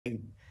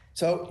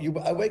So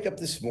I wake up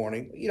this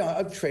morning,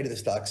 I've traded the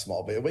stock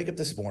small, but I wake up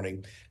this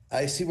morning,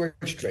 I see where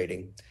it's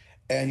trading,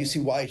 and you see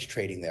why it's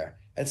trading there.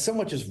 And so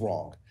much is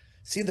wrong.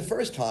 See, the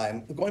first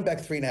time, going back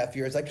 3.5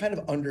 years, I kind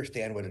of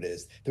understand what it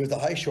is. There was a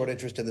high short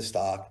interest in the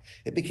stock.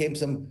 It became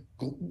some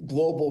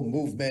global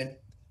movement,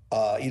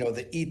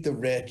 the eat the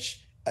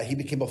rich. He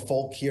became a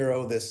folk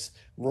hero, this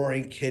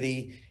roaring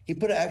kitty. He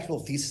put an actual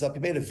thesis up. He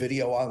made a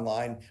video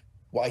online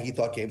why he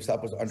thought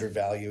GameStop was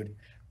undervalued.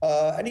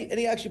 And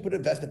he actually put an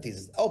investment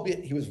thesis,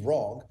 albeit he was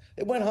wrong.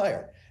 It went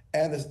higher.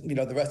 And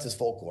the rest is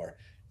folklore.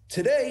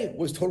 Today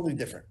was totally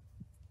different.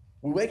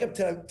 We wake up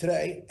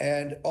today,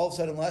 and all of a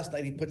sudden last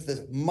night, he puts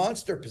this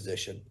monster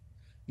position,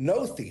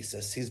 no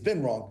thesis. He's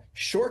been wrong.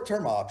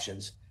 Short-term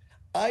options.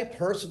 I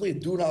personally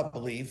do not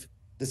believe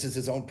this is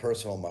his own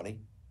personal money.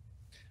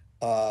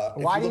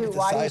 Why do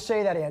you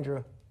say that,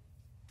 Andrew?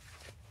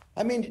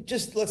 I mean,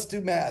 just let's do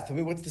math. I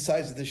mean, what's the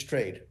size of this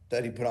trade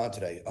that he put on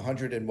today?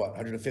 100 and what?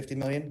 150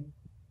 million?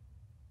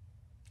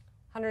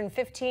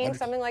 115,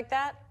 something like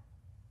that?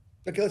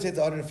 Okay, let's say it's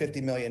 150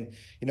 million.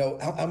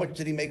 How much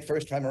did he make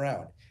first time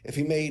around? If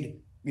he made,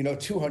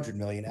 200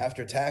 million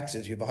after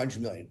taxes, you have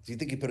 100 million. Do you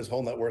think he put his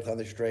whole net worth on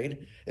this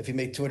trade? If he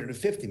made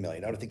 250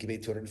 million, I don't think he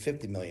made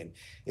 250 million.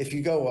 If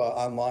you go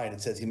online,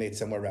 it says he made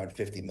somewhere around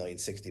 50 million,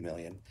 60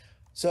 million.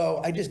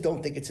 So I just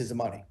don't think it's his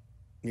money,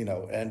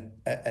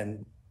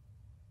 and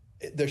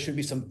there should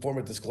be some form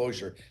of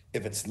disclosure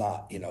if it's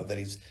not, that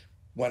he's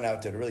went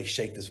out to really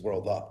shake this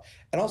world up.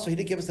 And also, he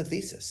didn't give us a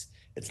thesis.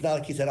 It's not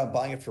like he said, I'm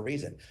buying it for a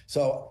reason.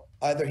 So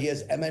either he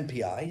has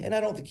MNPI, and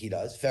I don't think he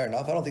does. Fair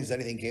enough. I don't think there's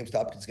anything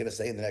GameStop is going to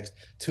say in the next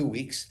 2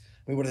 weeks.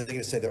 I mean, what are they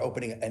going to say? They're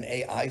opening an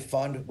AI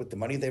fund with the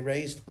money they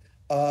raised.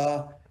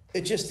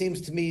 It just seems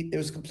to me it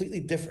was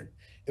completely different.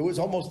 It was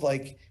almost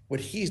like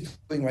what he's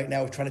doing right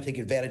now is trying to take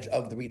advantage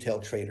of the retail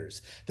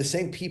traders, the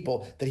same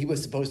people that he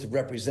was supposed to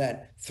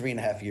represent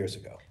 3.5 years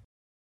ago.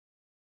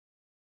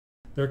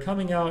 They're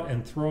coming out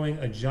and throwing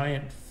a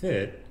giant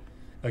fit,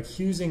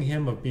 accusing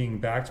him of being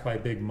backed by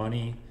big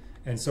money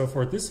and so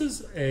forth. This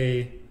is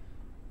a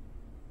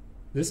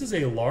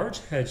large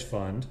hedge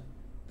fund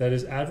that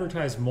is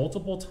advertised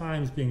multiple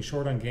times being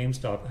short on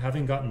GameStop,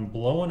 having gotten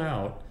blown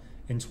out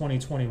in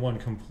 2021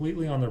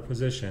 completely on their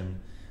position,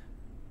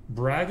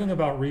 bragging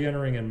about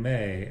re-entering in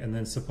May, and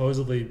then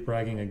supposedly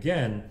bragging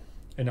again,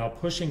 and now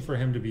pushing for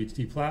him to be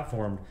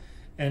deplatformed.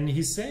 And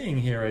he's saying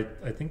here,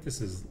 I think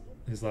this is,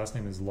 his last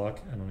name is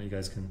Luck. I don't know, you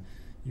guys can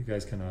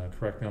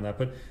correct me on that.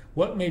 But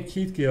what made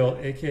Keith Gill,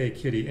 aka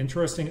Kitty,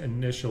 interesting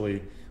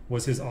initially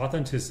was his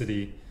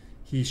authenticity.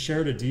 He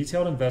shared a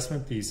detailed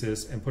investment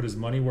thesis and put his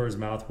money where his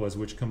mouth was,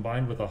 which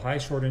combined with a high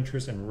short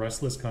interest and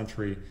restless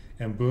country,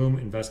 and boom,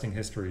 investing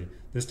history.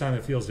 This time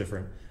it feels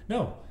different.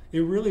 No, it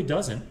really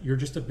doesn't. You're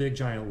just a big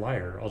giant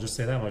liar. I'll just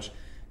say that much.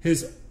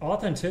 His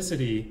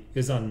authenticity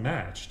is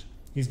unmatched.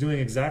 He's doing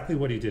exactly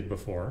what he did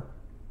before.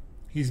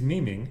 He's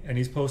memeing and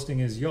he's posting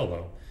his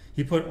YOLO.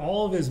 He put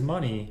all of his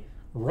money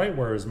right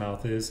where his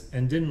mouth is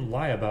and didn't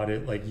lie about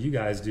it like you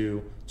guys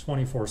do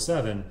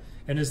 24/7.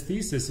 And his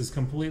thesis is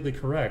completely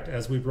correct,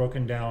 as we've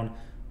broken down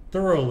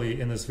thoroughly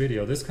in this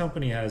video. This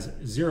company has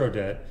zero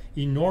debt,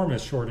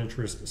 enormous short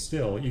interest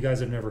still. You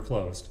guys have never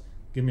closed.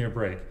 Give me a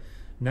break.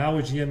 Now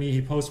with GME,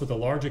 he posts with a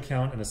large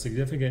account and a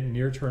significant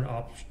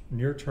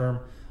near-term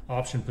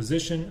option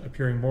position,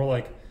 appearing more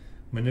like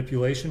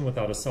manipulation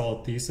without a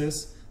solid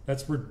thesis.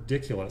 That's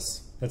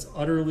ridiculous. That's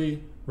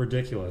utterly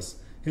ridiculous.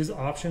 His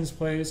options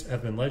plays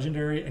have been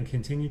legendary and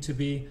continue to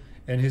be,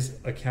 and his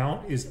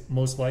account is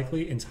most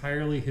likely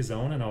entirely his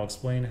own, and I'll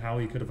explain how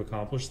he could have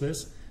accomplished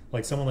this.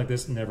 Like someone like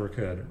this never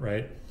could,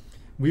 right?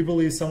 We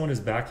believe someone is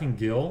backing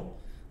Gill.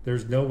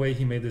 There's no way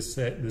he made this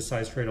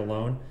size trade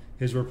alone.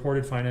 His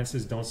reported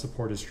finances don't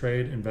support his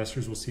trade.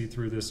 Investors will see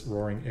through this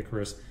roaring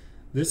Icarus.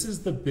 This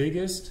is the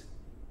biggest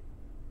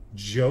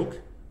joke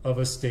of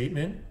a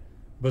statement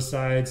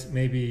besides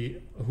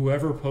maybe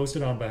whoever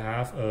posted on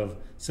behalf of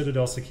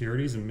Citadel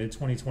Securities in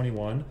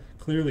mid-2021,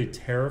 clearly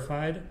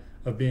terrified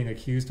of being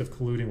accused of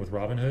colluding with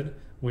Robinhood,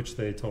 which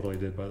they totally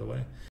did, by the way.